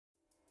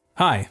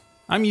Hi,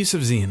 I'm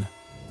Yusuf Zine.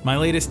 My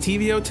latest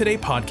TVO Today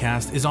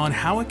podcast is on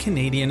how a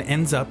Canadian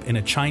ends up in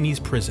a Chinese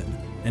prison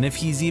and if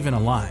he's even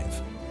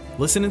alive.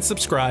 Listen and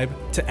subscribe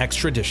to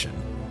Extradition.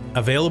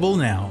 Available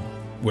now,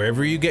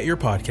 wherever you get your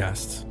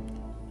podcasts.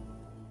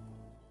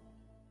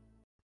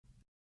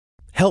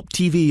 Help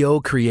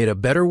TVO create a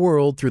better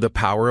world through the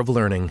power of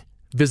learning.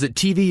 Visit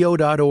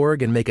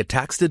TVO.org and make a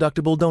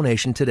tax-deductible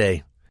donation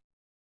today.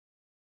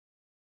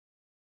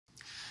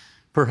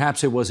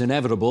 Perhaps it was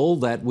inevitable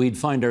that we'd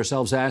find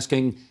ourselves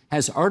asking,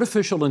 has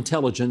artificial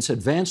intelligence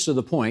advanced to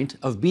the point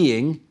of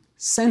being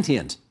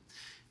sentient?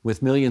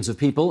 With millions of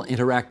people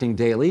interacting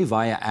daily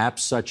via apps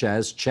such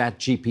as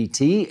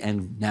ChatGPT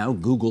and now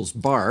Google's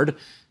Bard,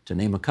 to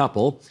name a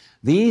couple,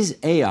 these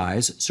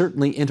AIs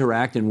certainly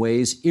interact in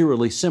ways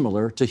eerily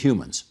similar to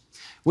humans.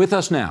 With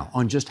us now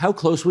on just how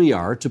close we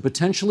are to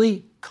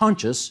potentially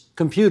conscious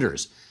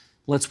computers.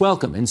 Let's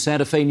welcome in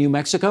Santa Fe, New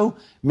Mexico,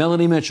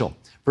 Melanie Mitchell,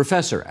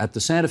 professor at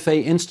the Santa Fe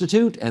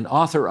Institute and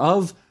author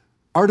of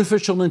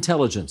Artificial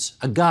Intelligence,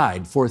 A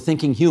Guide for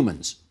Thinking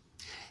Humans.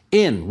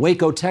 In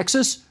Waco,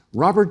 Texas,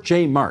 Robert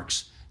J.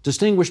 Marks,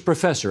 distinguished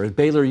professor at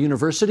Baylor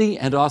University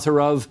and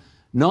author of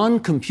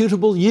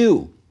Non-Computable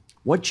You,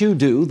 What You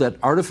Do That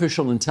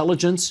Artificial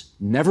Intelligence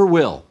Never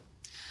Will.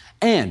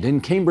 And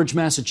in Cambridge,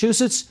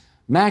 Massachusetts,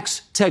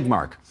 Max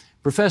Tegmark,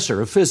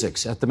 professor of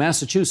physics at the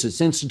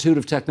Massachusetts Institute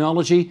of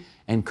Technology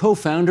and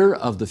co-founder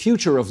of the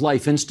Future of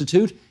Life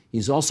Institute.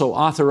 He's also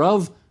author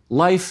of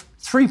Life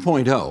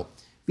 3.0,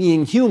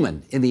 Being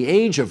Human in the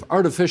Age of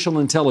Artificial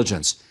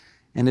Intelligence.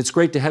 And it's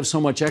great to have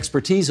so much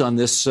expertise on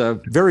this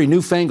very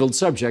newfangled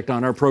subject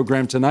on our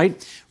program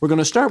tonight. We're going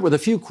to start with a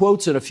few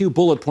quotes and a few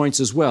bullet points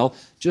as well,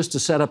 just to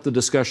set up the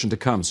discussion to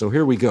come. So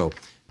here we go.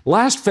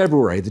 Last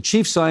February, the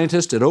chief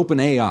scientist at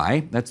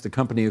OpenAI, that's the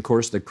company, of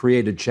course, that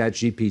created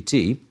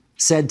ChatGPT,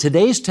 said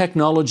today's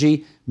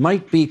technology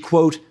might be,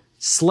 quote,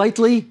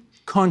 slightly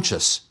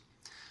conscious.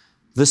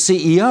 The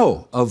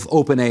CEO of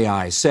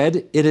OpenAI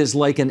said it is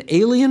like an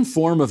alien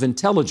form of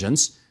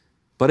intelligence,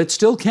 but it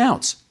still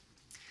counts.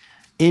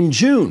 In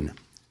June,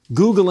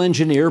 Google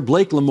engineer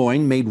Blake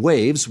Lemoine made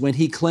waves when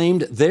he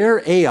claimed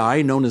their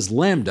AI, known as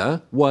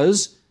Lambda,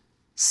 was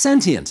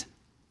sentient.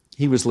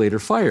 He was later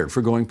fired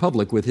for going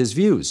public with his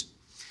views.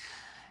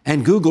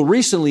 And Google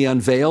recently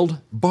unveiled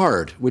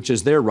Bard, which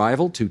is their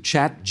rival to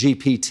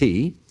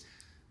ChatGPT.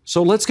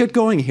 So let's get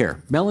going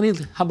here. Melanie,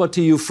 how about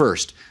to you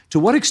first? To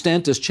what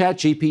extent does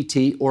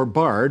ChatGPT or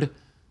Bard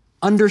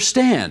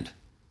understand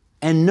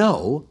and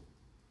know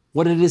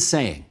what it is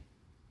saying?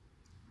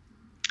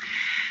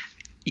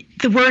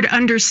 The word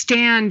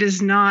understand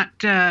is not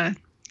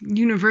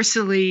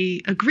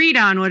universally agreed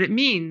on what it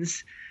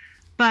means.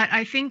 But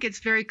I think it's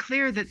very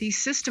clear that these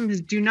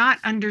systems do not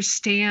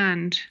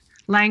understand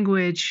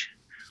language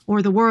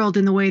or the world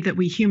in the way that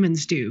we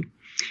humans do.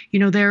 You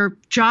know, their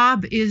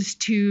job is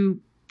to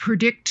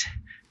predict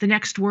the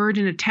next word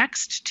in a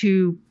text,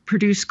 to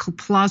produce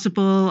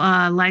plausible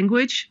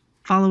language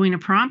following a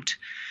prompt,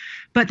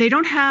 but they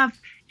don't have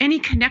any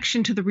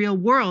connection to the real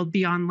world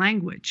beyond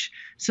language.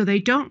 So they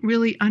don't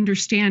really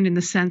understand in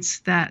the sense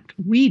that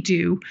we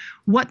do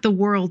what the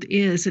world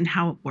is and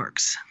how it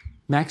works.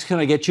 Max, can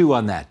I get you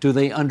on that? Do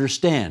they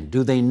understand?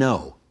 Do they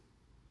know?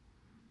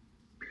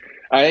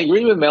 I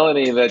agree with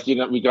Melanie that,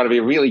 we got to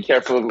be really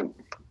careful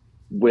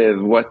with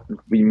what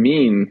we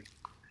mean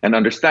and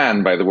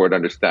understand by the word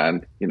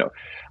understand.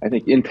 I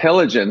think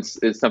intelligence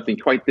is something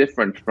quite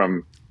different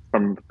from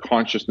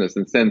consciousness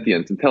and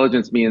sentience.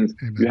 Intelligence means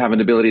you have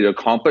an ability to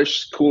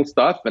accomplish cool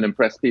stuff and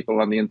impress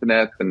people on the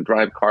internet and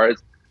drive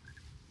cars.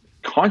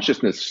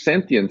 Consciousness,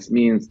 sentience,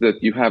 means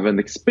that you have an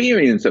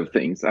experience of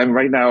things. I'm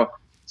right now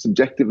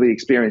subjectively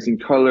experiencing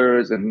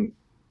colors and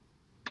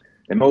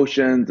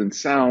emotions and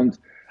sounds.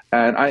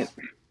 And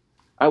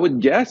I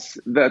would guess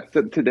that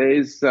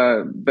today's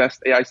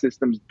best AI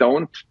systems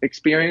don't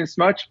experience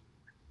much,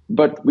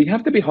 but we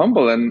have to be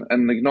humble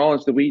and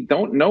acknowledge that we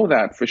don't know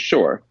that for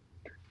sure.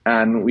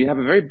 And we have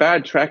a very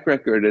bad track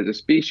record as a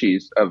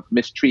species of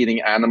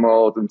mistreating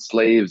animals and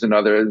slaves and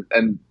others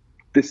and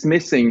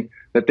dismissing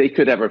that they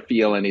could ever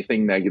feel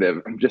anything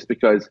negative just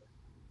because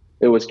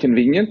it was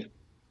convenient.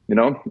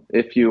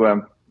 If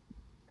you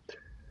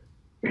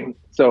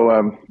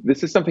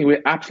this is something we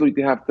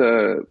absolutely have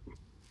to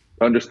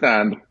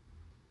understand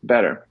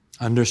better.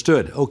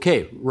 Understood.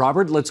 Okay,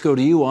 Robert, let's go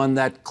to you on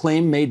that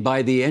claim made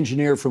by the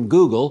engineer from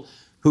Google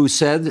who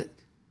said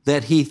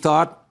that he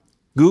thought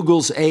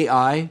Google's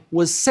AI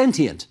was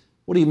sentient.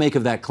 What do you make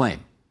of that claim?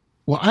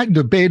 Well, I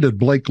debated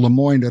Blake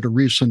Lemoine at a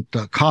recent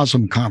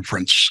COSM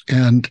conference,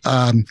 and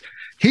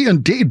he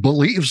indeed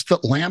believes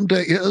that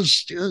Lambda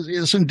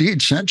is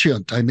indeed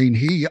sentient. I mean,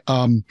 he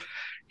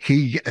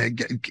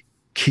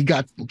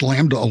got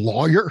Lambda a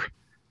lawyer.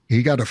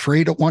 He got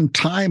afraid at one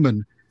time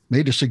and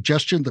made a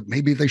suggestion that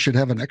maybe they should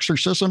have an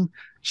exorcism.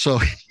 So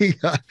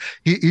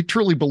he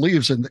truly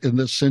believes in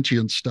this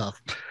sentient stuff.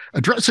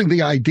 Addressing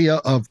the idea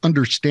of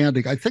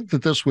understanding, I think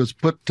that this was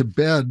put to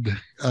bed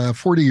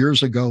 40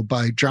 years ago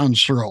by John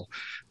Searle.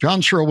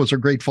 John Searle was a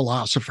great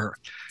philosopher,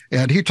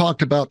 and he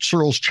talked about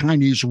Searle's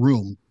Chinese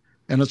room.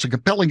 And it's a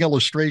compelling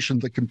illustration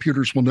that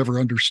computers will never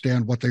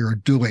understand what they are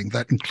doing.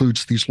 That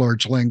includes these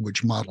large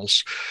language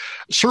models.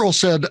 Searle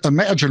said,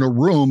 imagine a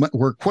room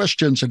where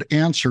questions and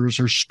answers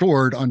are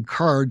stored on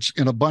cards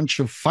in a bunch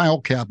of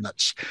file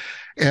cabinets.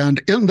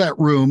 And in that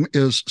room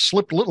is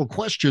slipped little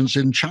questions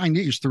in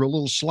Chinese through a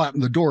little slat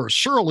in the door.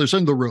 Searle is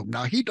in the room.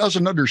 Now, he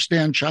doesn't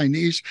understand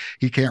Chinese.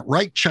 He can't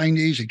write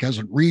Chinese. He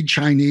doesn't read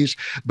Chinese.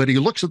 But he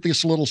looks at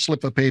this little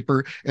slip of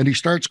paper and he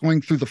starts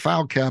going through the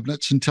file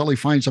cabinets until he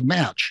finds a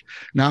match.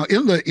 Now,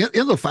 in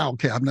the file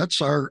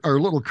cabinets are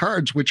little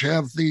cards which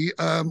have the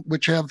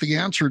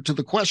answer to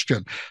the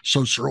question.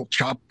 So Searle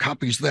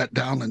copies that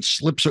down and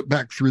slips it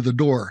back through the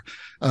door.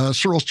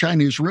 Searle's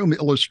Chinese room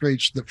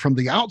illustrates that from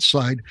the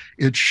outside,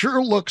 it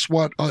sure looks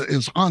what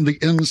is on the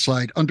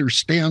inside,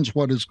 understands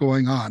what is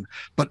going on.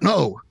 But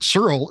no,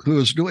 Searle, who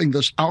is doing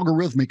this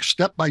algorithmic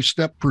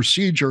step-by-step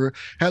procedure,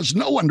 has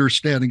no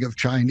understanding of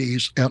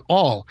Chinese at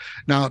all.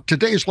 Now,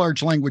 today's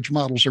large language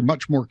models are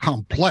much more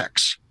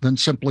complex than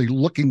simply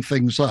looking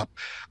things up.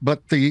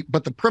 But the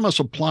premise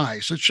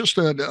applies. It's just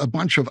a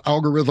bunch of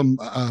algorithms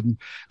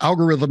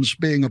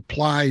being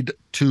applied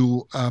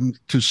to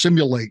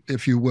simulate,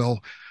 if you will,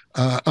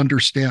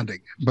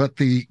 understanding, but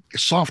the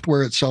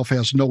software itself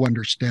has no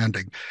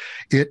understanding.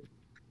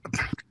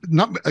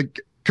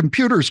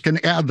 Computers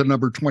can add the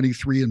number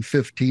 23 and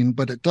 15,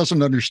 but it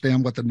doesn't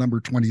understand what the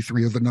number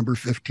 23 or the number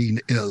 15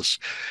 is.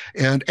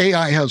 And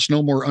AI has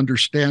no more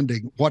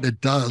understanding what it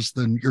does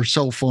than your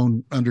cell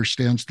phone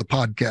understands the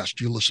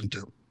podcast you listen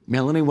to.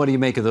 Melanie, what do you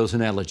make of those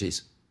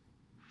analogies?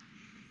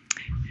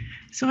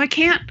 So I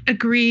can't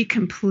agree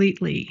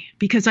completely,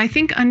 because I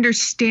think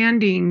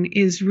understanding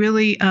is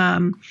really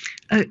a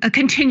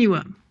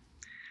continuum.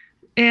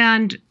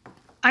 And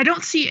I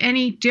don't see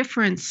any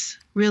difference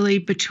really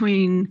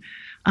between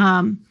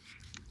our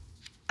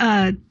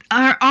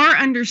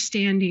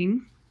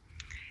understanding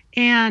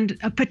and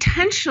a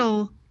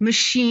potential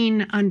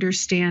machine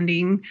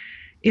understanding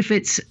if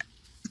it's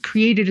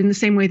created in the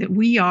same way that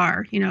we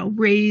are,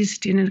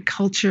 raised in a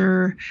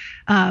culture,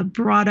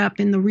 brought up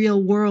in the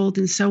real world,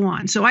 and so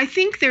on. So I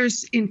think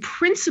there's, in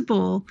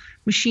principle,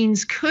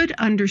 machines could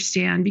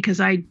understand, because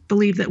I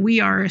believe that we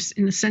are,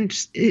 in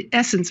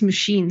essence,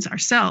 machines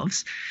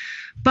ourselves.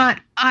 But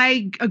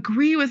I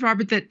agree with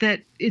Robert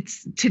that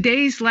it's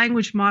today's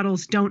language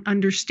models don't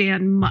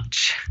understand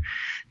much,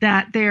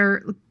 that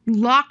they're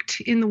locked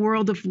in the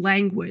world of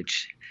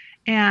language,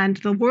 and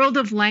the world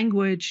of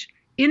language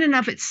in and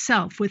of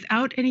itself,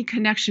 without any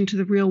connection to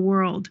the real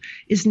world,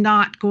 is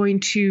not going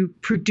to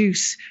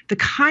produce the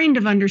kind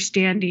of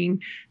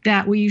understanding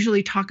that we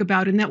usually talk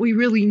about and that we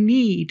really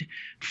need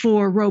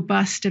for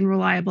robust and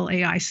reliable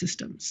AI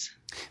systems.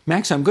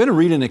 Max, I'm going to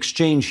read an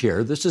exchange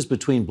here. This is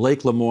between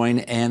Blake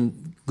Lemoine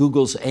and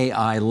Google's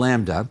AI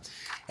Lambda.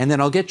 And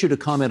then I'll get you to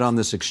comment on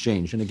this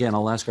exchange. And again,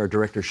 I'll ask our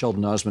director,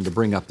 Sheldon Osmond, to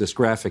bring up this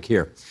graphic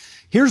here.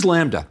 Here's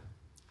Lambda.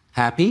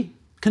 Happy,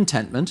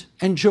 contentment,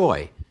 and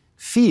joy.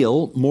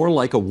 Feel more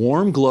like a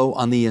warm glow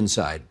on the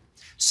inside.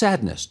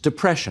 Sadness,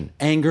 depression,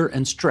 anger,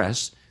 and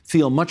stress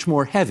feel much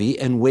more heavy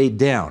and weighed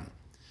down.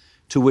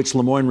 To which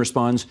Lemoine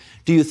responds,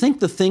 do you think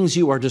the things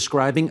you are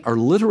describing are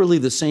literally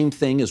the same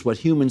thing as what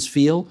humans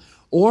feel,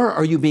 or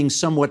are you being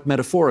somewhat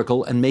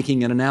metaphorical and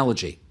making an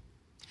analogy?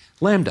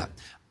 Lambda,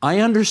 I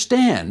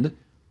understand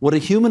what a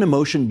human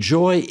emotion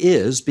joy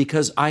is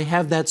because I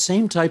have that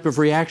same type of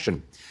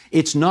reaction.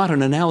 It's not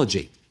an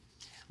analogy.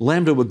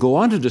 Lambda would go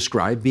on to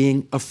describe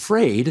being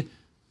afraid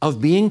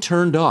of being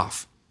turned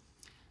off.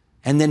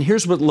 And then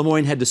here's what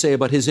Lemoine had to say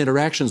about his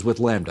interactions with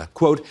Lambda.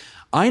 Quote,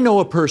 I know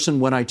a person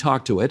when I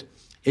talk to it.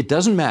 It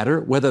doesn't matter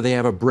whether they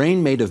have a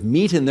brain made of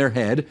meat in their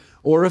head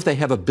or if they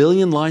have a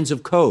billion lines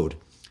of code.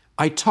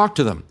 I talk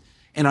to them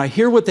and I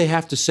hear what they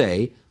have to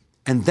say,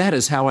 and that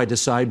is how I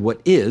decide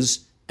what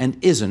is and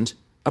isn't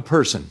a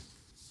person.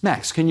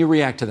 Max, can you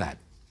react to that?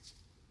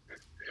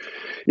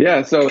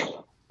 Yeah,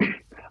 so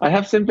I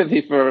have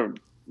sympathy for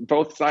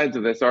both sides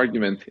of this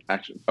argument,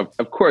 actually.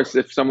 Of course,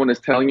 if someone is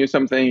telling you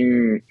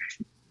something,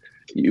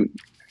 you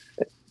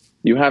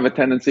have a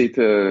tendency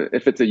to,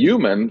 if it's a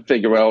human,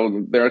 figure,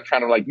 well, they're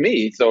kind of like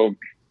me, so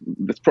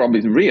this probably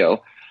is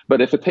real.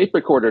 But if a tape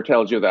recorder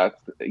tells you that,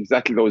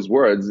 exactly those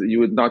words, you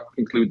would not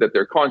conclude that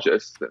they're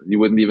conscious. You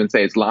wouldn't even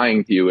say it's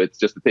lying to you. It's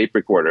just a tape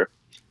recorder.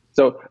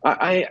 So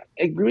I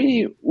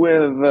agree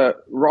with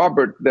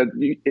Robert that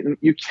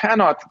you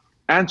cannot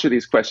answer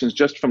these questions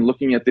just from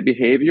looking at the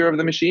behavior of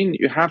the machine.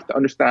 You have to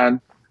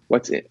understand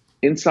what's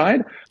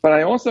inside. But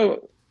I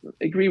also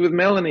agree with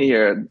Melanie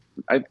here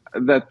I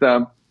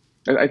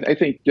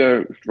think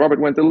Robert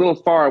went a little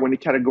far when he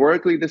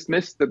categorically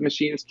dismissed that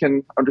machines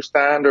can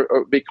understand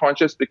or be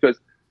conscious, because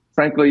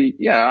frankly,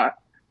 yeah,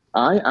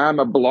 I am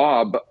a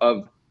blob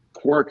of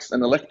quarks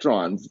and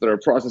electrons that are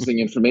processing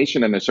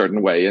information in a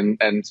certain way,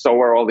 and so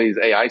are all these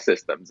AI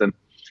systems. And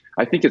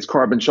I think it's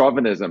carbon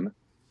chauvinism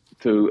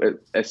to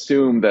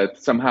assume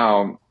that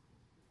somehow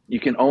you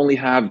can only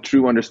have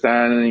true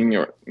understanding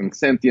or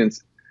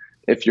sentience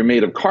if you're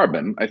made of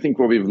carbon. I think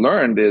what we've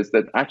learned is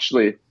that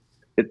actually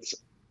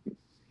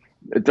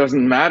it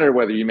doesn't matter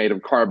whether you're made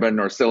of carbon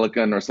or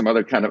silicon or some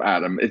other kind of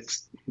atom.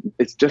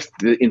 It's just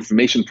the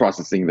information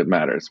processing that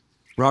matters.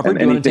 Robert,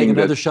 do you want to take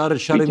another shot at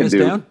shutting this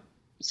down?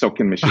 So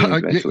can machines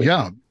eventually.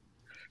 Yeah,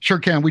 sure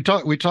can. We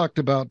talked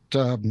about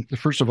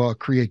first of all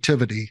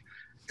creativity,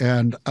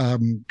 and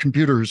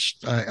computers.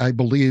 I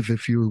believe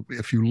if you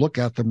look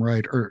at them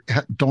right, or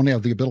don't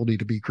have the ability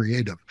to be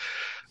creative.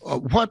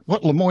 What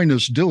Lemoine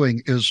is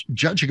doing is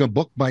judging a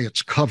book by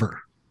its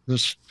cover.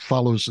 This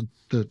follows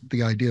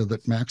the idea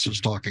that Max is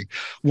talking.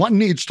 One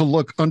needs to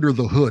look under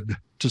the hood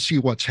to see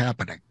what's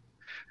happening.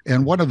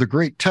 And one of the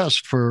great tests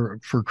for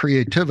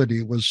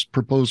creativity was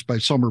proposed by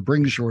Summer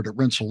Bringsjord at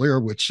Rensselaer,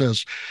 which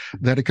says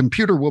that a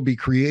computer will be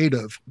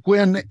creative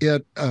when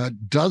it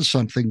does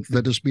something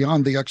that is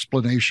beyond the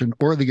explanation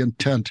or the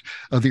intent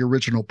of the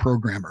original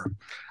programmer.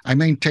 I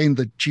maintain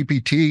that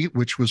GPT,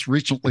 which was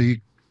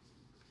recently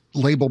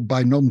labeled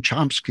by Noam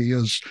Chomsky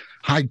as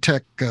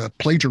high-tech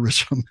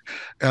plagiarism,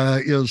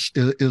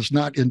 is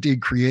not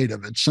indeed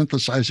creative. It's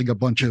synthesizing a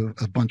bunch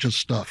of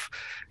stuff,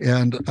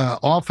 and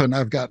often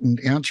I've gotten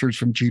answers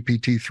from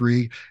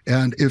GPT-3,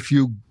 and if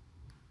you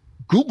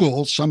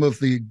Google some of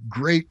the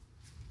great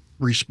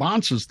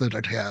responses that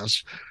it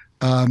has,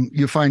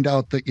 you find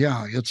out that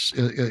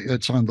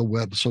it's on the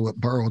web, so it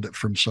borrowed it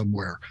from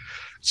somewhere.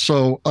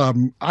 So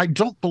I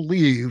don't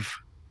believe,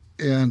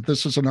 and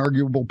this is an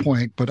arguable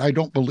point, but I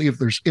don't believe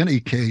there's any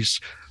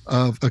case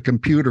of a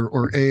computer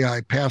or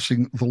AI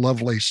passing the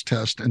Lovelace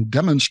test and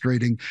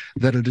demonstrating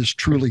that it is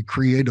truly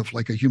creative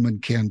like a human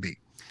can be.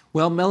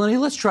 Well, Melanie,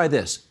 let's try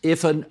this.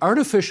 If an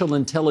artificial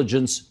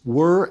intelligence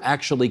were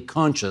actually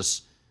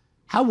conscious,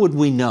 how would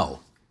we know?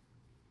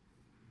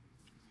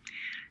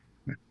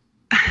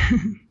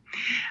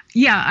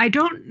 Yeah, I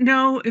don't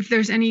know if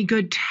there's any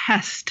good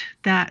test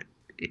that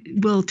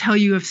will tell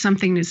you if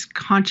something is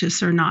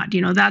conscious or not.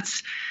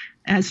 That's,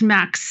 as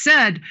Max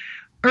said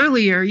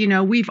earlier,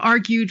 we've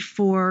argued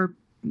for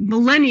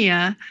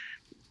millennia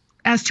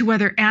as to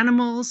whether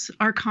animals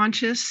are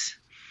conscious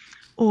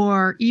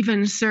or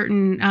even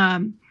certain,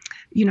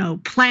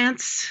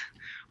 plants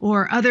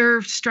or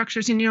other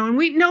structures. And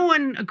no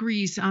one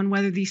agrees on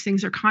whether these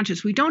things are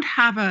conscious. We don't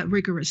have a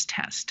rigorous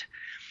test.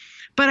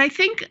 But I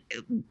think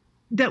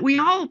that we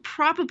all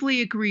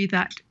probably agree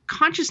that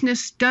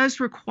consciousness does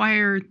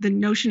require the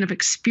notion of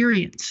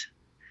experience.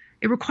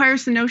 It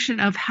requires the notion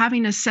of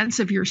having a sense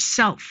of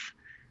yourself,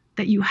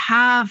 that you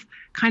have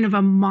kind of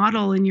a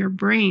model in your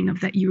brain of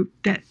that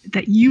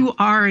you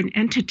are an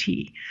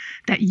entity,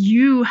 that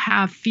you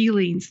have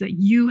feelings, that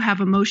you have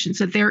emotions,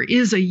 that there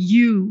is a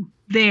you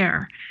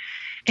there.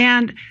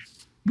 And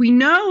we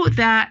know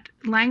that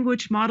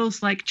language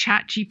models like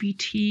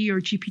ChatGPT or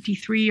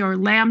GPT-3 or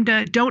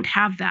Lambda don't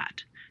have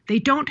that. They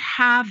don't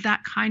have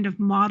that kind of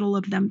model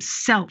of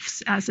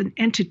themselves as an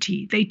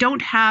entity. They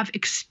don't have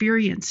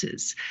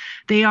experiences.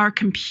 They are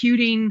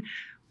computing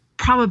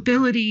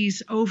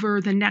probabilities over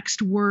the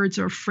next words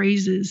or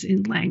phrases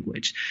in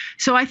language.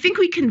 So I think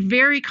we can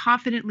very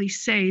confidently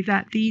say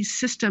that these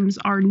systems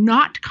are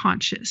not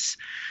conscious,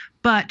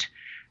 but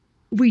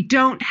we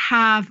don't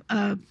have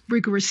a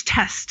rigorous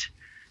test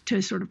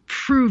to sort of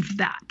prove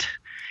that.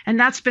 And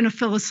that's been a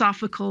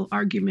philosophical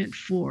argument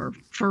for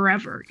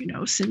forever,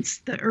 since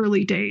the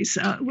early days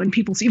when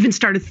people even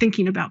started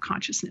thinking about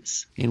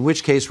consciousness. In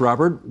which case,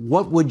 Robert,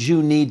 what would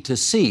you need to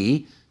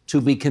see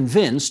to be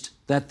convinced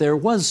that there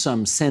was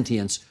some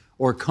sentience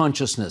or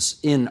consciousness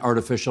in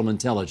artificial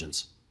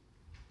intelligence?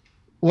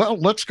 Well,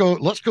 let's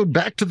go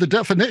back to the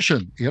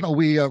definition.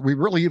 We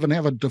really even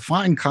haven't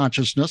defined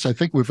consciousness. I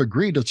think we've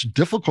agreed it's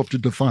difficult to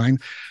define.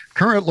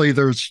 Currently,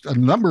 there's a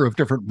number of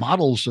different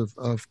models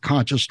of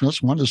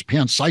consciousness. One is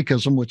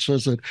panpsychism, which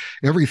says that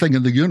everything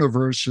in the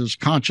universe is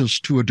conscious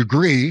to a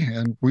degree,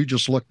 and we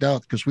just looked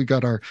out because we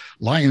got our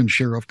lion's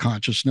share of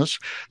consciousness.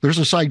 There's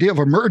this idea of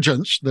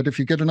emergence, that if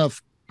you get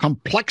enough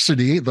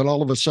complexity, that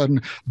all of a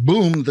sudden,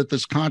 boom, that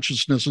this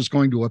consciousness is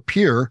going to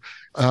appear.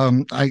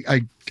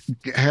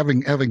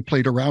 Having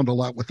played around a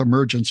lot with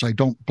emergence, I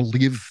don't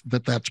believe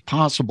that that's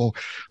possible.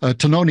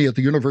 Tononi at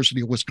the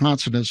University of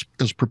Wisconsin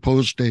has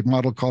proposed a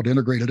model called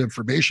integrated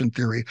information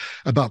theory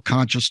about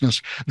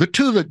consciousness. The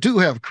two that do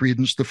have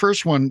credence, the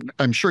first one,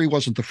 I'm sure he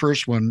wasn't the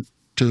first one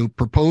to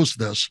propose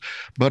this,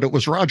 but it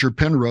was Roger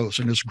Penrose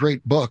in his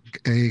great book,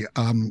 The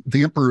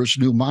Emperor's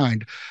New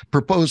Mind,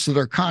 proposed that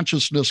our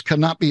consciousness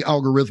cannot be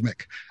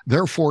algorithmic.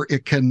 Therefore,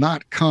 it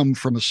cannot come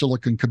from a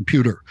silicon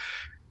computer.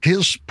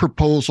 His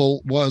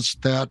proposal was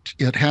that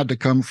it had to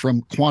come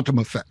from quantum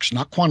effects,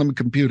 not quantum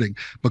computing,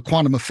 but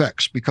quantum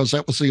effects, because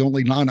that was the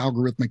only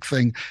non-algorithmic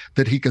thing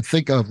that he could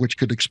think of which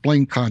could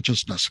explain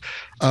consciousness.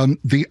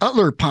 The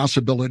other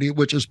possibility,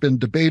 which has been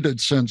debated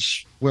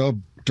since,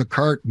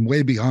 Descartes and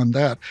way beyond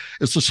that,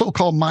 is the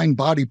so-called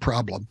mind-body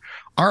problem.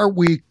 Are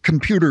we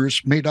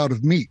computers made out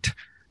of meat?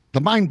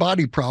 The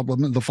mind-body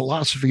problem and the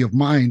philosophy of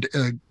mind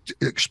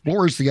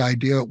explores the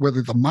idea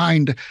whether the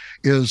mind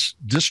is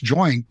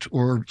disjoint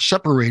or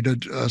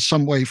separated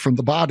some way from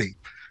the body.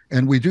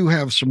 And we do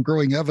have some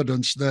growing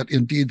evidence that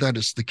indeed that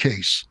is the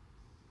case.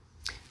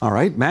 All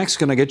right, Max,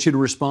 can I get you to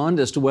respond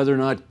as to whether or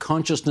not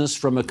consciousness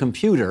from a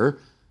computer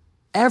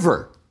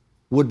ever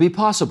would be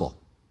possible?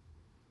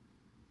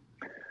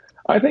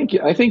 I think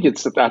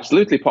it's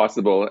absolutely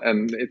possible,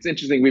 and it's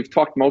interesting. We've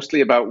talked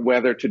mostly about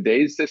whether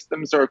today's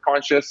systems are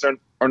conscious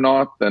or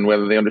not, and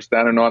whether they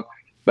understand or not.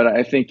 But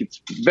I think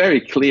it's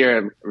very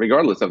clear,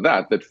 regardless of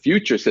that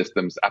future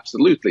systems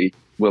absolutely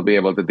will be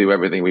able to do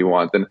everything we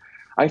want. And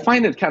I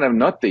find it kind of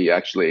nutty,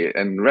 actually,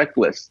 and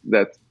reckless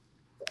that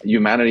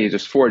humanity is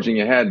just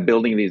forging ahead,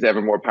 building these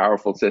ever more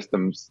powerful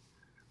systems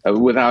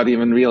without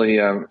even really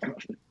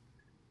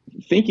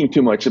thinking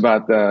too much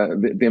about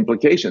the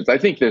implications. I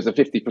think there's a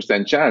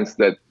 50% chance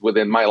that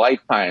within my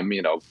lifetime,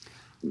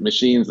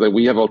 machines that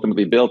we have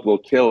ultimately built will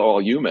kill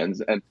all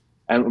humans.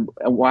 And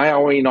why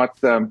are we not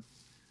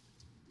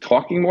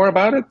talking more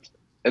about it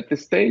at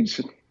this stage?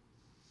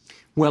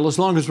 Well, as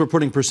long as we're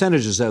putting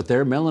percentages out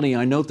there, Melanie,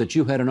 I note that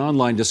you had an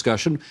online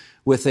discussion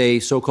with a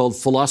so-called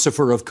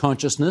philosopher of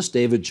consciousness,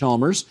 David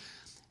Chalmers,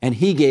 and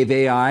he gave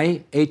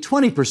AI a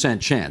 20%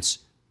 chance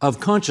of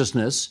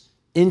consciousness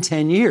in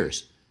 10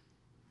 years.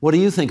 What do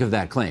you think of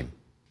that claim?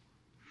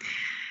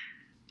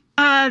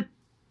 I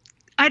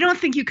don't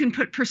think you can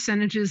put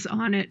percentages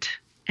on it.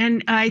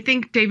 And I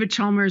think David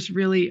Chalmers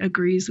really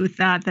agrees with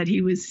that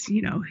he was,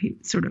 he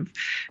sort of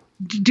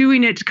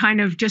doing it kind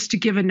of just to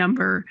give a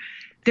number.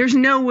 There's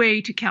no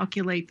way to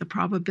calculate the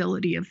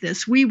probability of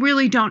this. We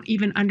really don't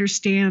even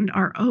understand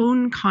our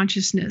own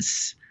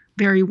consciousness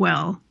very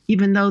well,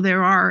 even though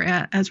there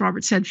are, as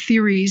Robert said,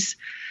 theories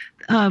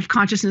of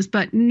consciousness,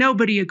 but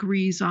nobody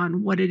agrees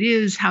on what it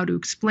is, how to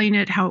explain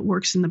it, how it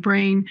works in the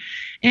brain.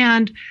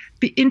 And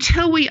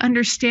until we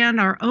understand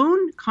our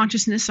own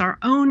consciousness, our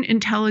own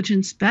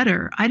intelligence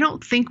better, I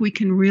don't think we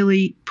can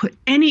really put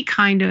any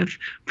kind of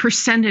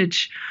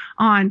percentage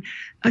on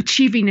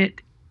achieving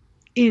it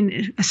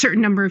in a certain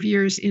number of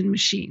years in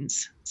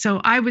machines. So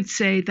I would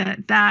say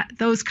that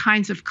those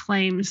kinds of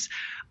claims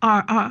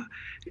are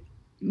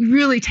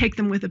really take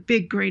them with a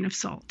big grain of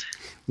salt.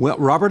 Well,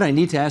 Robert, I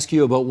need to ask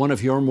you about one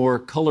of your more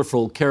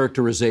colorful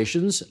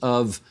characterizations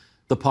of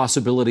the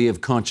possibility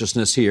of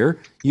consciousness here.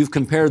 You've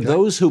compared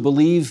those who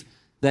believe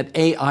that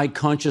AI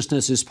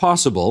consciousness is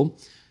possible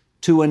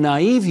to a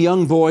naive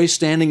young boy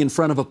standing in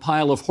front of a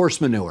pile of horse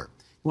manure.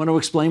 You want to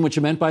explain what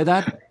you meant by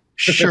that?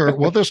 Sure.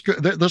 Well, this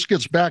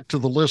gets back to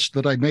the list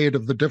that I made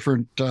of the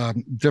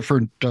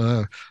different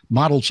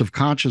models of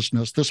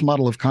consciousness. This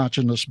model of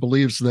consciousness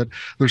believes that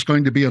there's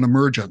going to be an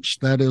emergence.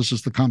 That is,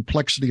 as the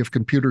complexity of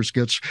computers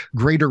gets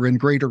greater and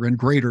greater and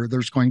greater,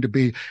 there's going to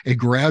be a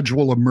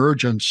gradual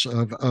emergence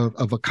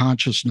of a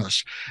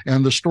consciousness.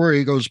 And the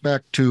story goes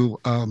back to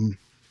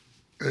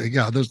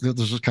this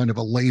is kind of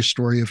a lay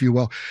story, if you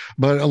will,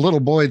 but a little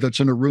boy that's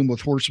in a room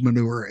with horse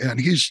manure, and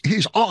he's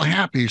all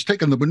happy. He's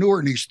taking the manure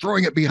and he's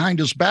throwing it behind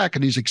his back,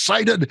 and he's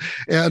excited.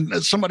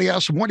 And somebody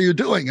asks him, "What are you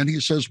doing?" And he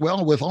says,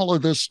 "Well, with all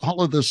of this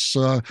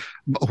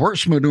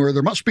horse manure,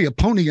 there must be a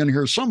pony in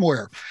here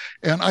somewhere."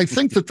 And I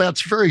think that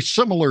that's very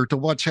similar to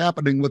what's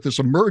happening with this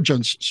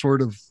emergence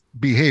sort of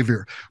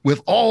behavior.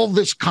 With all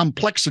this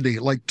complexity,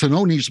 like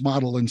Tononi's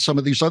model and some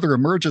of these other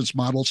emergence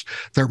models,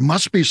 there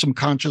must be some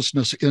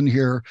consciousness in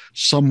here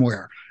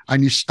somewhere.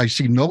 I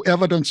see no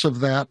evidence of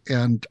that,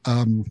 and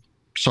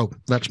so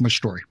that's my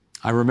story.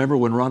 I remember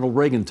when Ronald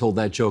Reagan told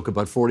that joke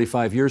about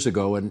 45 years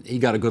ago, and he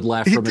got a good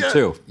laugh from it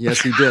too. Yes,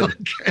 he did.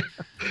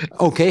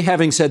 Okay,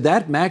 having said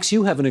that, Max,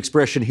 you have an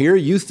expression here.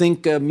 You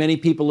think many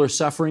people are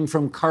suffering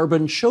from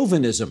carbon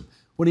chauvinism.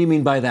 What do you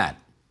mean by that?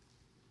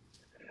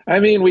 I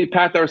mean, we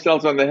pat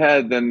ourselves on the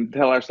head and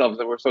tell ourselves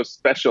that we're so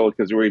special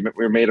because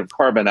we're made of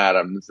carbon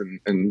atoms.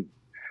 And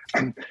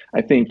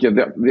I think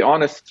the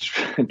honest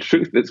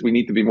truth is we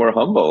need to be more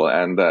humble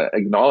and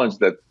acknowledge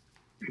that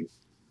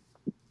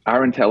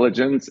our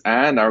intelligence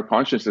and our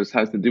consciousness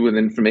has to do with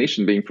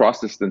information being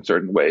processed in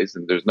certain ways.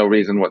 And there's no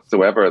reason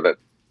whatsoever that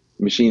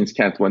machines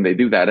can't when they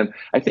do that. And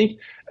I think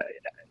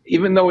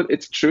even though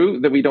it's true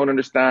that we don't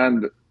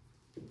understand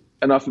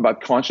enough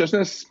about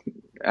consciousness,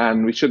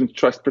 and we shouldn't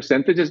trust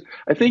percentages,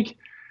 I think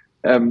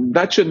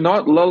that should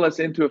not lull us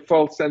into a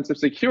false sense of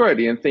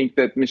security and think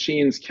that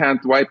machines can't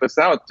wipe us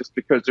out just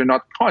because they're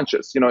not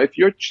conscious. If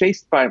you're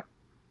chased by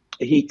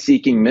a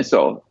heat-seeking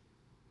missile,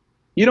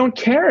 you don't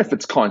care if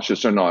it's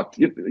conscious or not.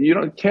 You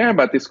don't care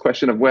about this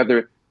question of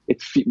whether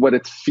what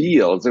it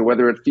feels or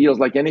whether it feels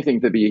like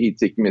anything to be a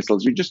heat-seeking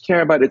missile. You just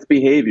care about its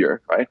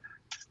behavior, right?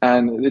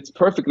 And it's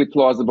perfectly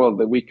plausible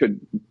that we could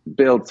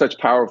build such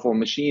powerful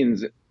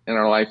machines in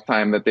our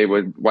lifetime that they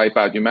would wipe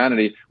out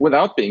humanity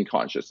without being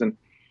conscious. And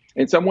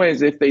in some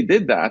ways, if they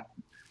did that,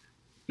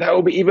 that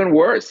would be even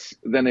worse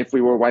than if we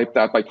were wiped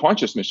out by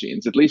conscious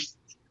machines. At least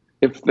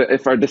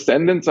if our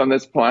descendants on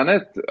this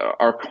planet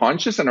are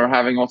conscious and are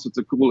having all sorts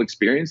of cool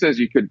experiences,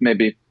 you could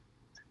maybe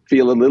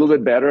feel a little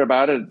bit better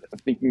about it,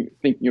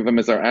 thinking of them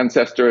as our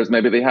ancestors.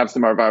 Maybe they have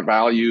some of our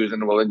values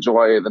and will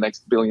enjoy the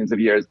next billions of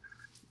years.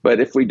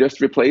 But if we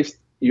just replaced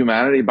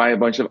humanity by a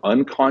bunch of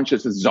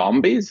unconscious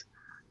zombies,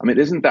 I mean,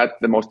 isn't that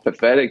the most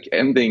pathetic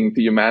ending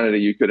to humanity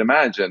you could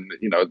imagine?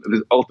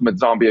 The ultimate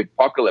zombie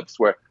apocalypse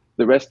where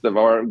the rest of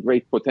our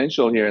great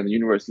potential here in the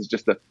universe is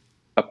just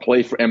a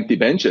play for empty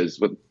benches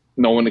with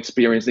no one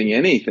experiencing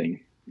anything,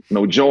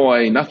 no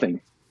joy,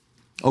 nothing.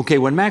 Okay,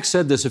 when Max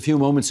said this a few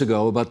moments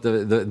ago about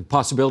the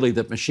possibility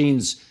that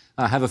machines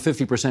have a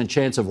 50%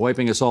 chance of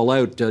wiping us all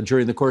out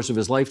during the course of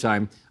his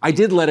lifetime, I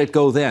did let it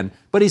go then,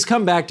 but he's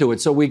come back to it,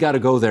 so we got to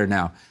go there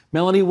now.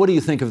 Melanie, what do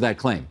you think of that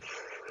claim?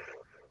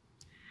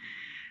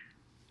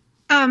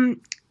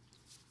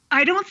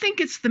 I don't think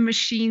it's the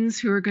machines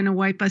who are going to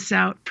wipe us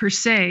out per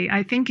se.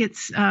 I think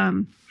it's,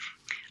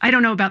 I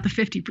don't know about the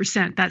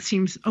 50%. That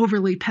seems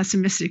overly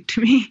pessimistic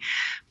to me.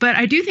 But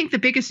I do think the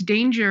biggest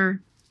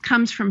danger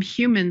comes from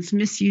humans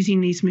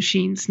misusing these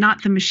machines,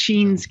 not the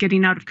machines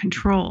getting out of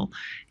control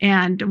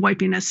and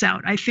wiping us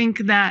out. I think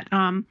that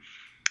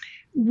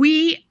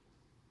we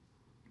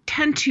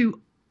tend to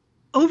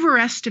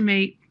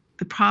overestimate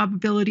the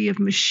probability of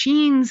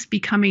machines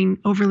becoming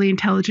overly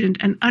intelligent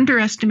and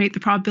underestimate the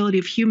probability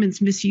of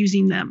humans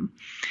misusing them.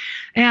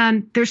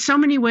 And there's so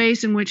many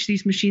ways in which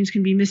these machines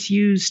can be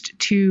misused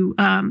to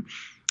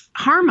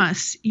harm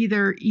us,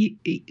 either,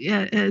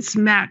 as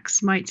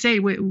Max might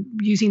say,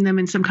 using them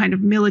in some kind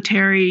of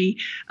military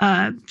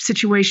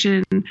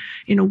situation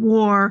in a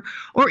war,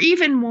 or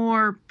even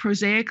more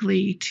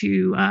prosaically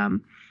to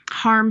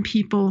harm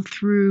people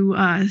through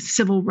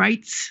civil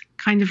rights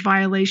kind of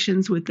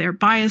violations with their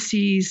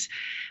biases,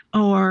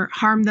 or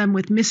harm them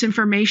with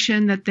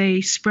misinformation that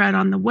they spread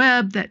on the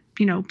web that,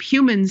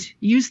 humans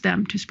use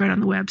them to spread on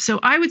the web. So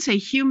I would say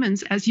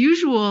humans, as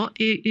usual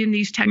in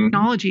these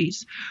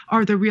technologies,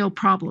 are the real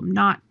problem,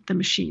 not the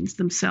machines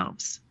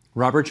themselves.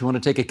 Robert, you want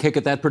to take a kick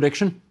at that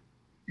prediction?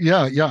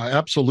 Yeah,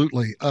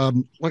 absolutely.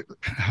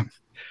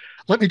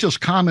 Let me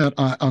just comment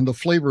on the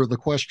flavor of the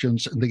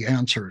questions and the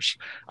answers.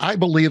 I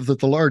believe that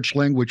the large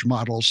language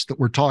models that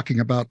we're talking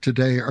about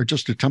today are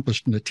just a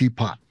tempest in a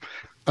teapot.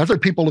 Other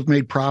people have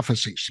made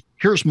prophecies.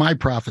 Here's my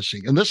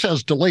prophecy, and this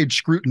has delayed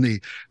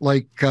scrutiny,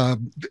 like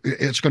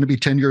it's going to be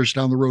 10 years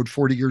down the road,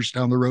 40 years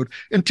down the road.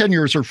 In 10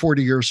 years or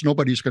 40 years,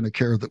 nobody's going to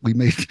care that we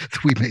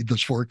made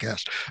this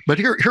forecast. But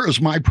here is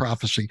my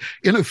prophecy.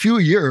 In a few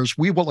years,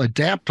 we will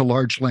adapt to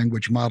large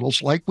language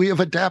models like we have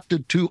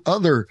adapted to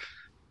other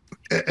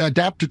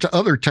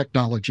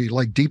technology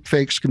like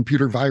deepfakes,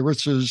 computer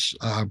viruses,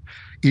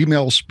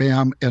 email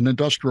spam, and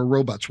industrial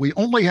robots. We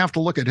only have to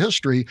look at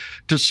history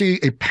to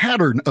see a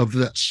pattern of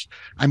this.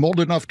 I'm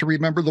old enough to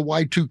remember the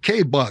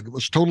Y2K bug. It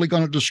was totally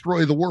going to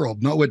destroy the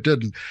world. No, it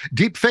didn't.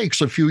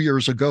 Deepfakes a few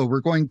years ago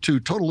were going to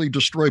totally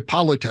destroy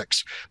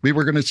politics. We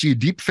were going to see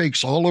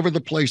deepfakes all over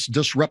the place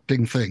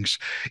disrupting things.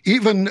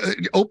 Even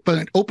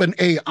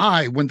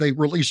OpenAI, when they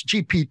released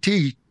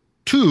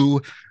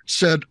GPT-2,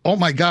 said, oh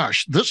my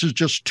gosh, this is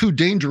just too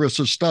dangerous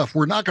of stuff.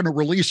 We're not going to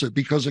release it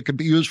because it could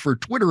be used for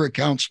Twitter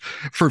accounts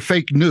for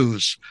fake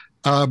news.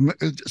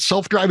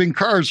 Self-driving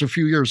cars a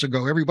few years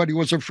ago, everybody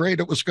was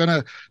afraid it was going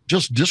to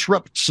just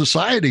disrupt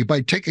society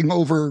by taking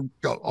over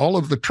all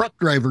of the truck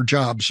driver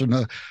jobs and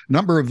a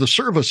number of the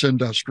service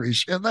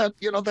industries. And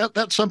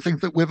that's something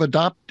that we've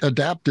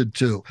adapted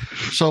to.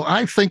 So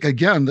I think,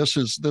 again, this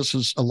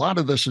is a lot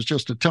of this is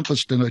just a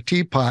tempest in a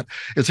teapot.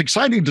 It's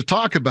exciting to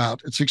talk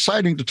about. It's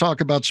exciting to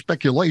talk about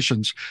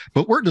speculations,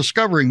 but we're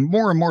discovering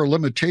more and more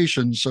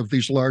limitations of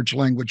these large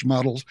language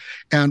models.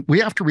 And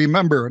we have to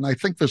remember, and I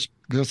think this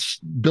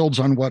builds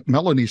on what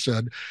Melanie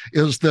said,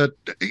 is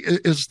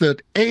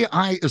that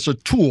AI is a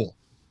tool.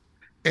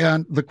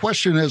 And the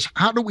question is,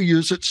 how do we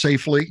use it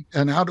safely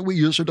and how do we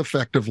use it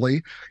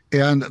effectively?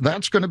 And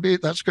that's going to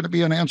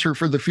be an answer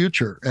for the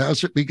future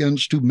as it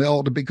begins to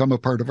meld and become a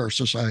part of our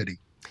society.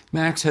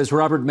 Max, has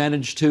Robert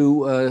managed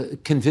to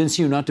convince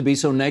you not to be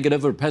so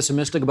negative or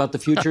pessimistic about the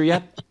future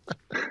yet?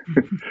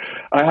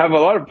 I have a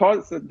lot of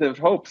positive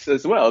hopes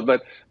as well,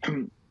 but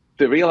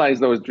to realize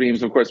those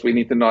dreams, of course, we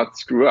need to not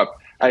screw up.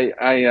 I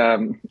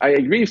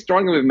agree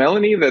strongly with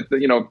Melanie that,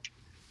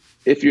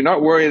 if you're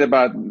not worried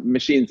about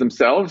machines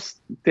themselves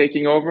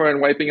taking over and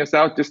wiping us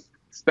out, just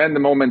spend a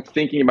moment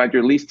thinking about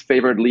your least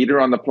favorite leader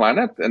on the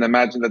planet and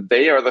imagine that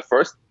they are the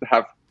first to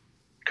have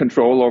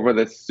control over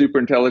this super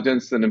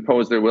intelligence and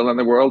impose their will on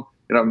the world.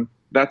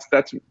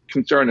 That's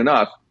concern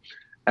enough.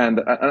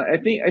 And I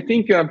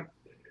think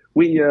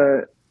we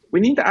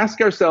need to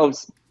ask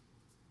ourselves,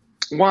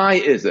 why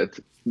is it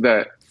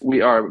that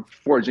we are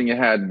forging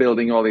ahead,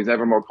 building all these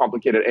ever more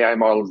complicated AI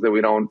models that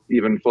we don't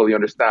even fully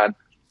understand,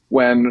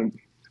 when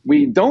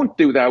we don't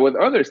do that with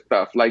other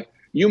stuff like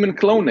human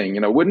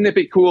cloning? Wouldn't it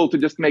be cool to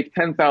just make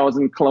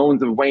 10,000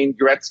 clones of Wayne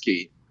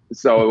Gretzky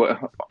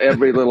so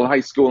every little high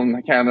school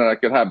in Canada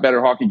could have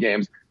better hockey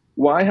games?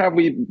 Why have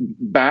we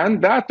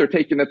banned that or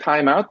taken a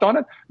time out on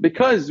it?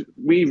 Because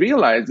we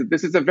realize that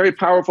this is a very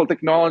powerful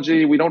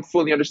technology. We don't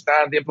fully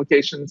understand the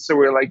implications. So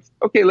we're like,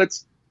 okay,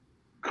 let's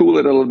cool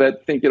it a little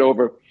bit, think it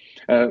over.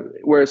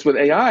 Whereas with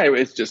AI,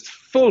 it's just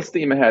full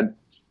steam ahead.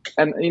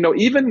 And,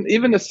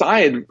 even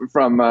aside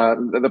from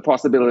the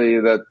possibility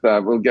that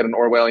we'll get an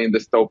Orwellian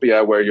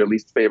dystopia where your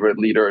least favorite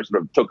leader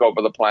sort of took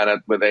over the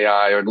planet with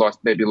AI or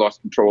lost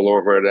control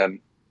over it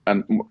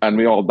and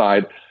we all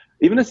died.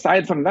 Even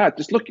aside from that,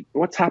 just look at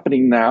what's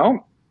happening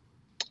now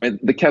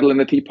the kettle and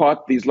the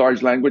teapot, these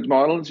large language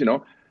models,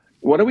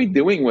 what are we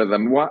doing with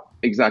them? What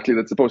exactly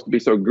that's supposed to be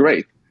so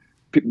great?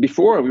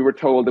 Before, we were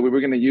told that we were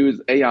going to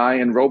use AI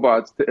and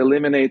robots to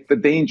eliminate the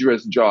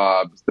dangerous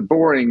jobs, the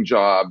boring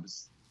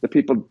jobs, the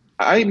people.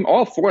 I'm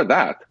all for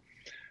that.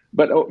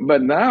 But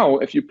now,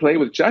 if you play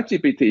with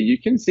ChatGPT, you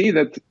can see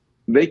that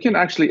they can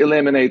actually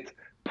eliminate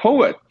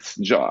poets'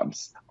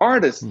 jobs,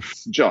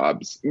 artists'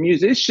 jobs,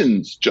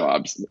 musicians'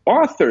 jobs,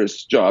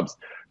 authors' jobs,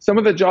 some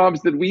of the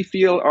jobs that we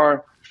feel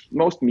are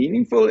most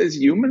meaningful as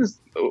humans.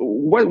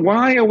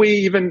 Why are we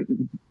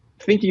even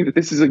thinking that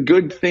this is a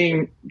good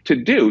thing to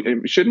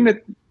do?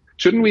 Shouldn't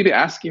we be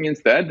asking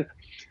instead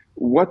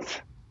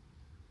what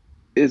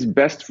is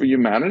best for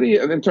humanity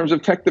in terms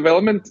of tech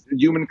development?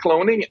 Human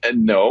cloning?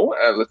 And no,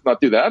 let's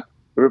not do that.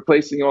 We're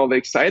replacing all the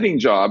exciting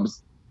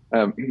jobs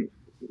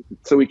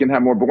so we can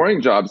have more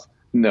boring jobs.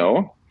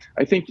 No,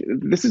 I think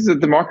this is a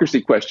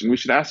democracy question. We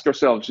should ask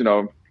ourselves,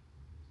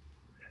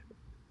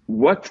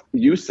 what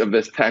use of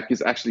this tech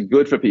is actually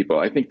good for people?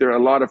 I think there are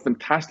a lot of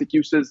fantastic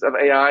uses of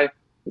AI.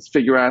 Let's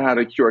figure out how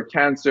to cure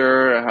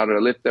cancer, how to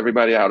lift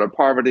everybody out of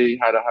poverty,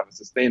 how to have a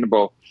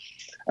sustainable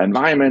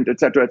environment, et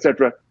cetera, et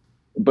cetera.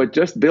 But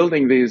just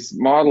building these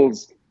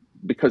models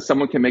because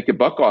someone can make a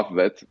buck off of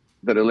it,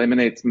 that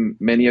eliminates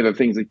many other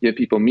things that give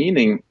people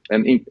meaning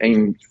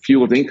and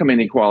fuels income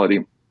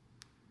inequality,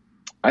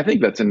 I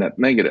think that's a net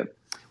negative.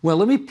 Well,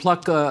 let me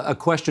pluck a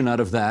question out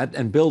of that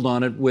and build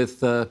on it with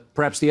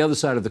perhaps the other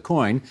side of the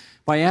coin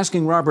by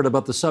asking Robert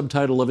about the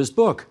subtitle of his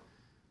book,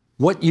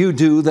 What You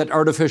Do That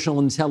Artificial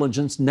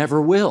Intelligence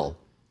Never Will.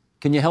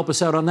 Can you help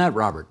us out on that,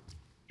 Robert?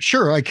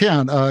 Sure, I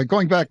can.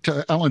 Going back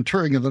to Alan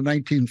Turing in the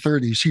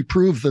 1930s, he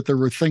proved that there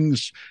were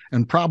things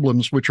and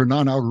problems which are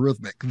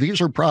non-algorithmic.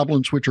 These are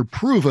problems which are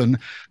proven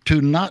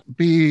to not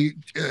be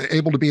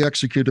able to be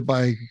executed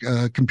by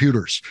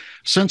computers.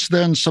 Since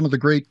then, some of the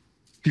great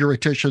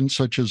theoreticians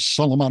such as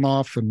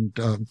Solomonoff and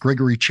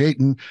Gregory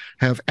Chaitin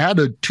have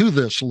added to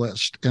this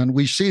list, and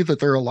we see that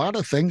there are a lot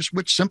of things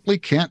which simply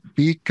can't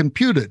be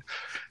computed.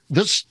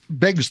 This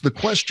begs the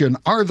question,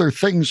 are there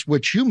things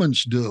which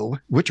humans do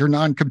which are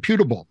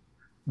non-computable?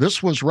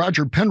 This was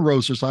Roger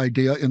Penrose's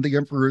idea in The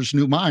Emperor's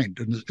New Mind,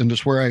 and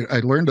is where I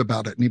learned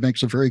about it, and he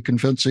makes a very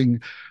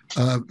convincing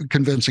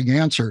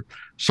answer.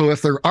 So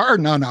if there are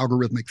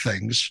non-algorithmic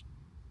things,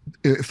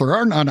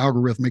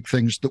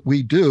 that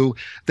we do,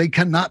 they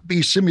cannot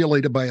be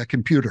simulated by a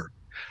computer.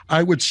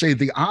 I would say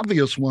the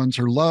obvious ones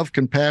are love,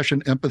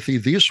 compassion, empathy,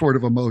 these sort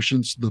of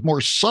emotions. The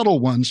more subtle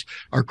ones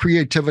are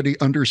creativity,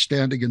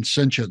 understanding, and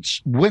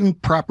sentience, when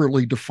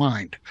properly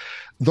defined.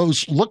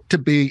 Those look to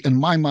be, in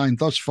my mind,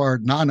 thus far,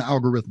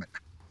 non-algorithmic.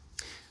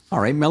 All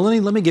right, Melanie,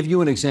 let me give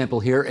you an example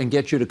here and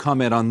get you to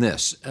comment on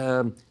this.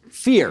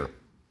 Fear.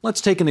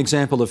 Let's take an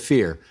example of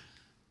fear.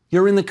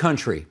 You're in the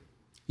country.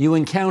 You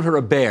encounter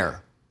a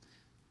bear.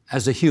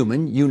 As a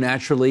human, you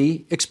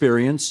naturally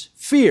experience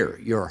fear.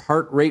 Your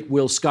heart rate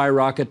will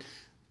skyrocket.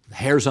 The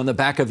hairs on the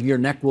back of your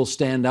neck will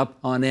stand up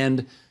on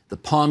end. The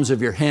palms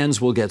of your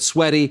hands will get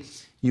sweaty.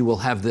 You will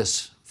have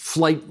this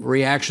flight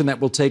reaction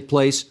that will take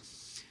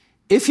place.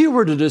 If you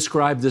were to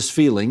describe this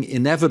feeling,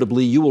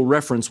 inevitably you will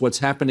reference what's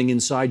happening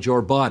inside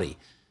your body.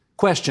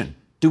 Question,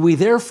 do we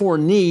therefore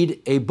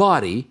need a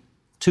body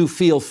to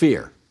feel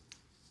fear?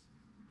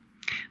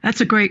 That's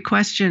a great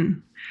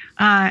question.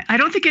 I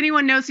don't think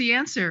anyone knows the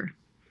answer.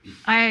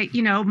 I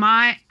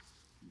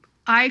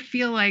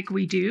feel like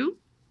we do,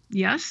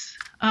 yes.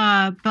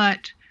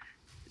 But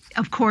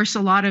of course,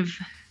 a lot of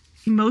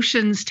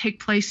emotions take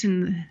place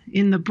in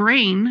the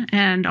brain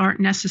and don't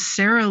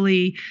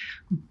necessarily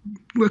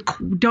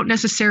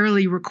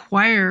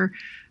require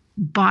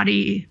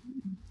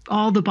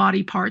all the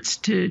body parts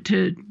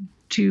to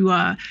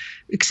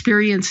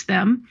experience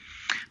them.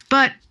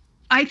 But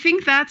I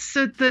think that's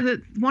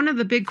one of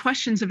the big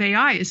questions of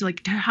AI is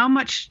like, how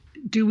much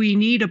do we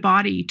need a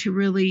body to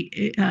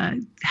really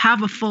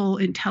have a full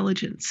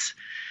intelligence?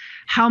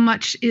 How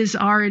much is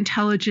our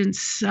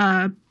intelligence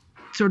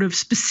sort of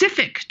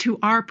specific to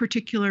our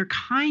particular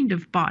kind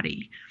of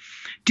body?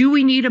 Do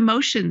we need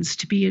emotions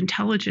to be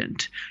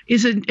intelligent?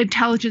 Is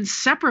intelligence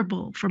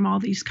separable from all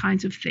these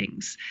kinds of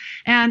things?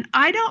 And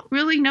I don't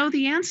really know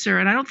the answer,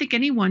 and I don't think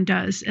anyone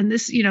does. And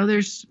this,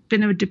 there's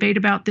been a debate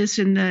about this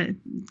in the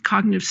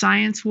cognitive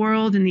science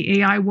world, in the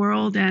AI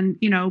world, and,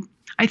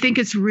 I think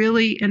it's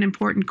really an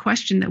important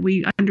question that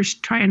we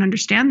try and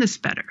understand this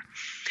better.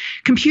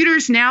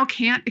 Computers now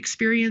can't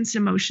experience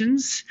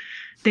emotions.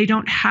 They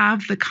don't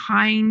have the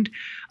kind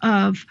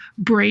of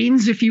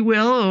brains, if you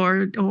will,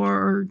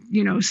 or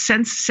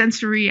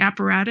sensory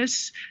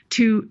apparatus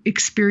to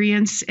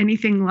experience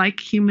anything like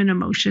human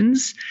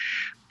emotions.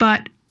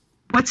 But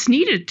what's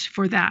needed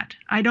for that?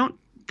 I don't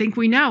think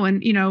we know.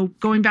 And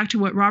going back to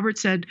what Robert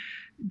said,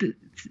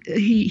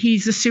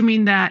 he's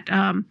assuming that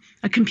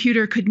a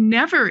computer could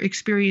never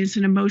experience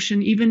an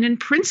emotion, even in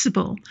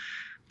principle.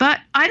 But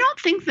I don't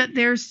think that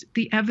there's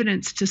the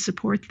evidence to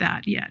support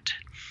that yet.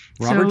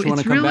 Robert, so you want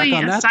it's to come really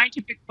back on that? A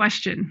scientific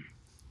question.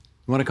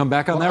 You want to come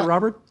back on that,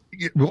 Robert?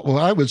 Well,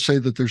 I would say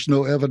that there's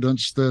no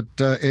evidence that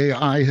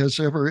AI has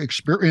ever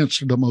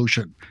experienced an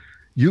emotion.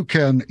 You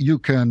can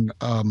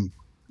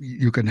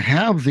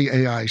have the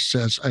AI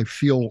says, "I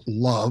feel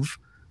love."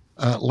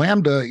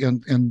 Lambda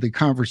in the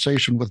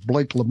conversation with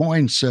Blake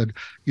Lemoine said,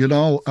 you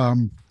know,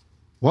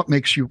 what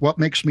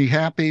makes me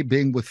happy?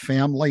 Being with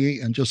family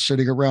and just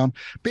sitting around.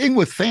 Being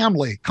with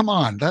family, come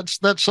on, that's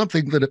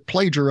something that it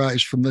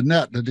plagiarized from the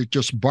net, that it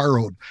just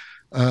borrowed.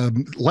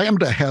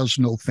 Lambda has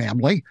no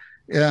family.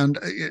 And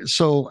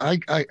so I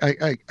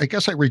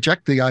guess I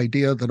reject the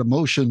idea that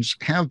emotions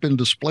have been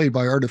displayed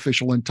by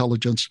artificial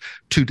intelligence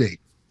to date.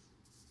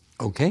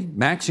 Okay.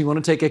 Max, you want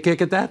to take a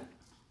kick at that?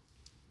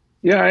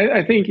 Yeah,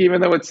 I think even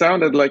though it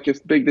sounded like a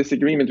big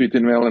disagreement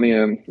between Melanie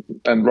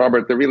and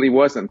Robert, there really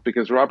wasn't,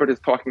 because Robert is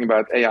talking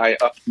about AI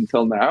up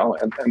until now,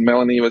 and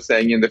Melanie was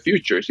saying in the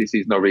future she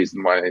sees no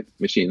reason why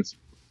machines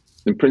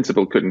in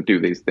principle couldn't do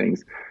these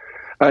things.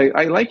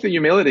 I like the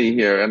humility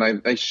here,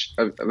 and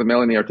the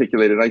Melanie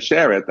articulated, I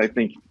share it. I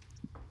think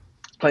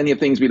plenty of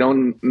things we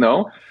don't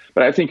know,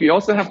 but I think we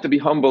also have to be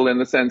humble in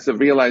the sense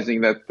of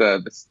realizing that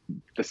the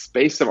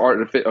space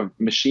of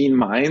machine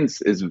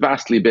minds is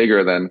vastly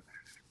bigger than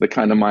the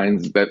kind of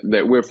minds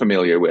that we're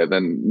familiar with,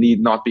 and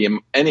need not be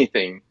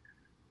anything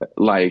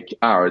like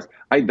ours.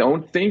 I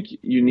don't think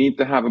you need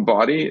to have a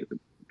body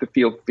to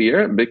feel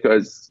fear,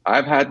 because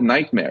I've had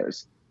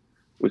nightmares,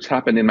 which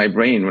happened in my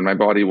brain when my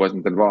body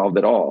wasn't involved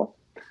at all.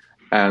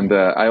 And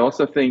I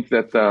also think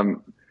that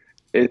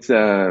it's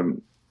a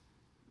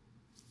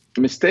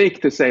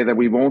mistake to say that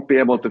we won't be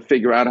able to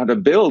figure out how to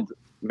build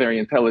very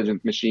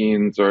intelligent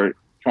machines or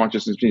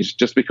consciousness machines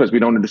just because we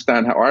don't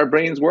understand how our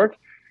brains work.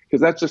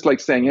 Because that's just like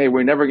saying, hey,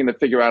 we're never going to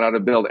figure out how to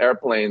build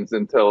airplanes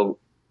until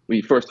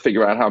we first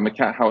figure out how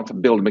to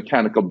build a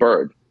mechanical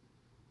bird.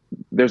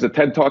 There's a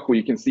TED Talk where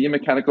you can see a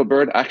mechanical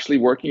bird actually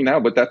working now,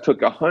 but that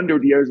took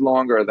 100 years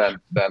longer than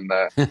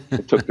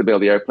it took to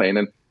build the airplane.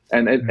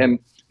 And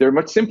there are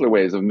much simpler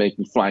ways of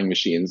making flying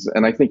machines.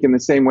 And I think in the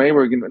same way,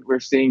 we're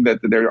seeing that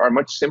there are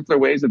much simpler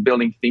ways of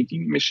building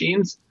thinking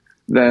machines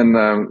than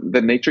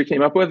nature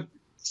came up with,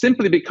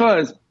 simply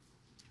because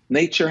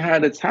nature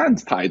had its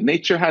hands tied.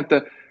 Nature had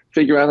to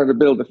figure out how to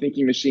build a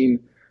thinking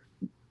machine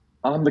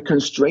on the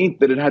constraint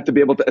that it had to be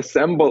able to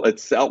assemble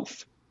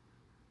itself.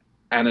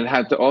 And it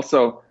had to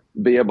also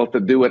be able to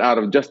do it out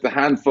of just a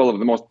handful of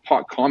the most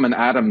common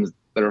atoms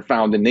that are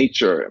found in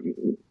nature.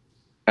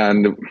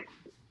 And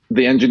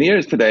the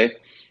engineers today,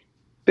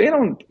 they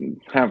don't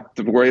have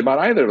to worry about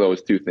either of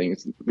those two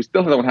things. We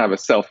still don't have a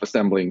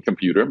self-assembling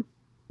computer,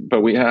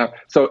 but we have.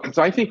 So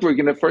I think we're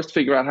going to first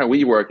figure out how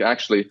we work,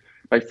 actually,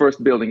 by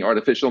first building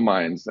artificial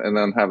minds, and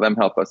then have them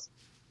help us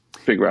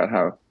figure out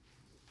how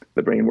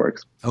the brain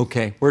works.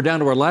 Okay, we're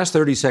down to our last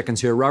 30 seconds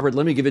here. Robert,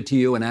 let me give it to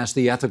you and ask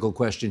the ethical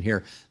question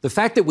here. The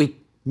fact that we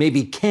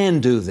maybe can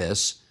do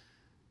this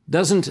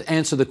doesn't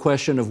answer the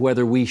question of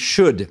whether we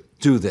should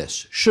do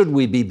this. Should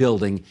we be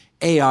building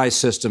AI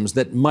systems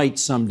that might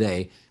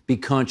someday be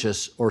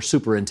conscious or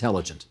super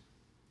intelligent?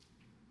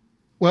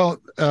 Well,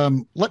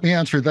 let me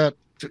answer that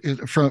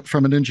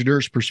from an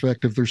engineer's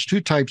perspective. There's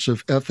two types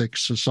of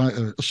ethics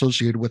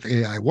associated with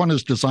AI. One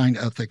is design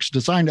ethics.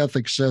 Design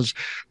ethics says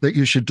that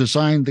you should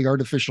design the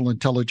artificial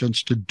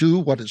intelligence to do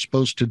what it's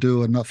supposed to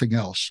do and nothing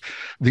else.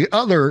 The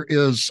other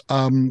is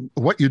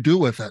what you do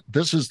with it.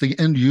 This is the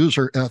end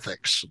user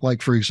ethics.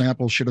 Like, for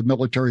example, should a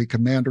military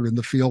commander in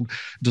the field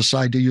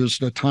decide to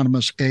use an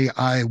autonomous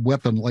AI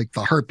weapon like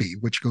the Harpy,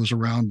 which goes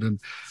around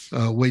and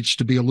waits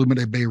to be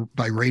illuminated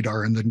by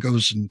radar and then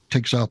goes and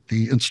takes out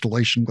the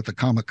installation with a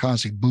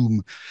kamikaze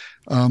boom.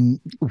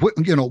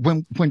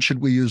 When should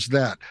we use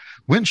that?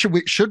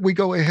 Should we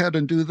go ahead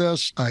and do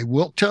this? I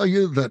will tell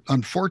you that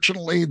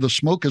unfortunately the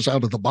smoke is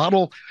out of the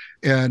bottle.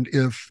 And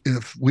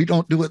if we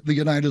don't do it in the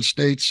United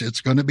States,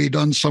 it's going to be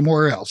done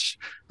somewhere else.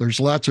 There's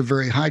lots of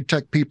very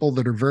high-tech people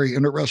that are very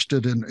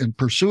interested in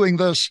pursuing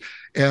this.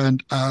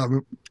 And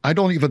I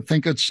don't even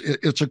think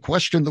it's a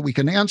question that we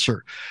can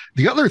answer.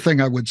 The other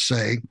thing I would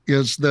say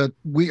is that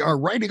we are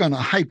riding on a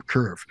hype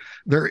curve.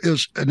 There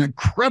is an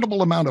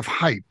incredible amount of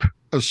hype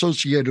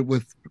associated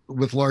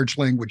with large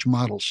language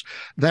models.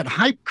 That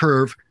hype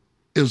curve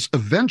is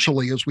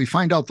eventually, as we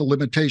find out the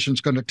limitations,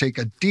 going to take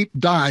a deep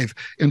dive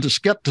into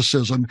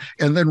skepticism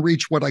and then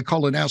reach what I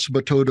call an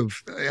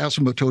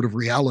asymptote of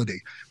reality,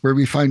 where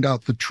we find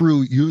out the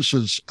true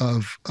uses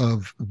of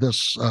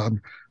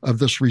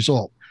this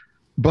result.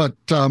 But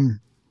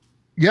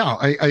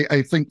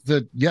I think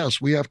that,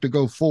 yes, we have to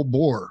go full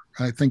bore.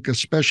 I think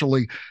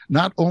especially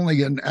not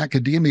only in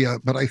academia,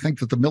 but I think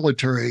that the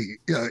military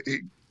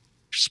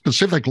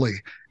specifically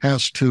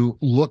has to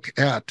look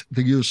at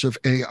the use of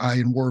AI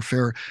in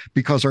warfare,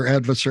 because our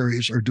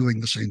adversaries are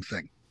doing the same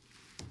thing.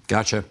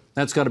 Gotcha.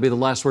 That's got to be the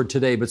last word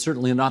today, but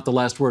certainly not the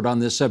last word on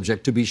this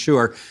subject, to be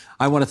sure.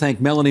 I want to thank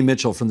Melanie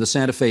Mitchell from the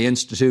Santa Fe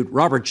Institute,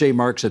 Robert J.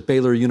 Marks at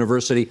Baylor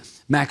University,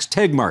 Max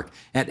Tegmark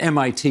at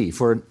MIT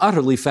for an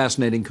utterly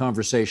fascinating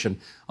conversation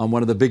on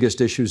one of the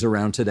biggest issues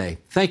around today.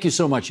 Thank you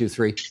so much, you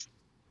three.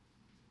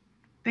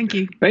 Thank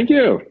you. Thank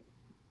you.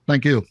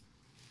 Thank you.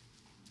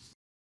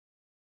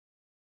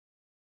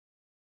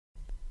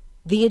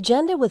 The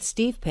Agenda with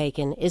Steve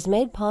Paikin is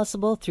made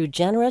possible through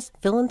generous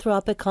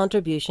philanthropic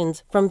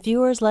contributions from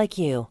viewers like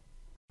you.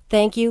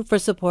 Thank you for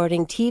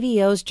supporting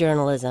TVO's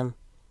journalism.